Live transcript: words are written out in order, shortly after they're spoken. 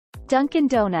Dunkin'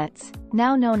 Donuts,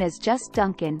 now known as just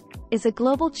Dunkin', is a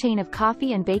global chain of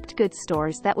coffee and baked goods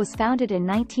stores that was founded in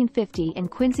 1950 in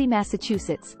Quincy,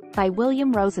 Massachusetts, by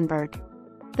William Rosenberg.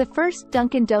 The first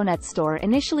Dunkin' Donuts store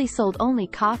initially sold only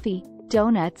coffee,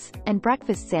 donuts, and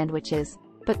breakfast sandwiches,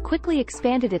 but quickly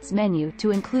expanded its menu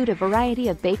to include a variety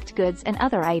of baked goods and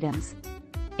other items.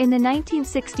 In the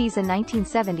 1960s and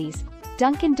 1970s,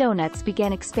 Dunkin' Donuts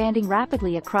began expanding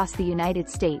rapidly across the United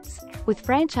States, with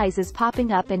franchises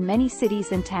popping up in many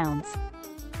cities and towns.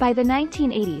 By the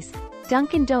 1980s,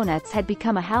 Dunkin' Donuts had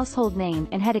become a household name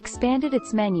and had expanded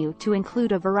its menu to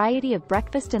include a variety of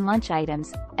breakfast and lunch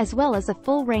items, as well as a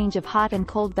full range of hot and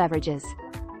cold beverages.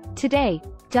 Today,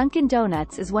 Dunkin'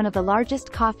 Donuts is one of the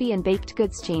largest coffee and baked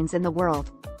goods chains in the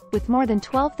world, with more than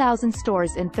 12,000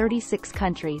 stores in 36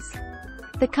 countries.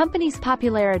 The company's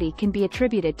popularity can be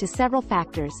attributed to several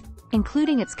factors,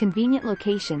 including its convenient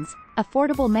locations,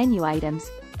 affordable menu items,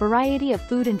 variety of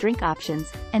food and drink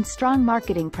options, and strong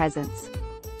marketing presence.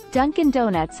 Dunkin'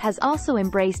 Donuts has also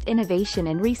embraced innovation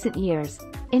in recent years,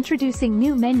 introducing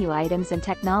new menu items and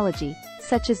technology,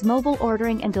 such as mobile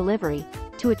ordering and delivery,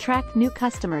 to attract new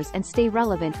customers and stay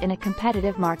relevant in a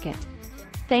competitive market.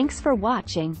 Thanks for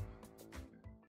watching.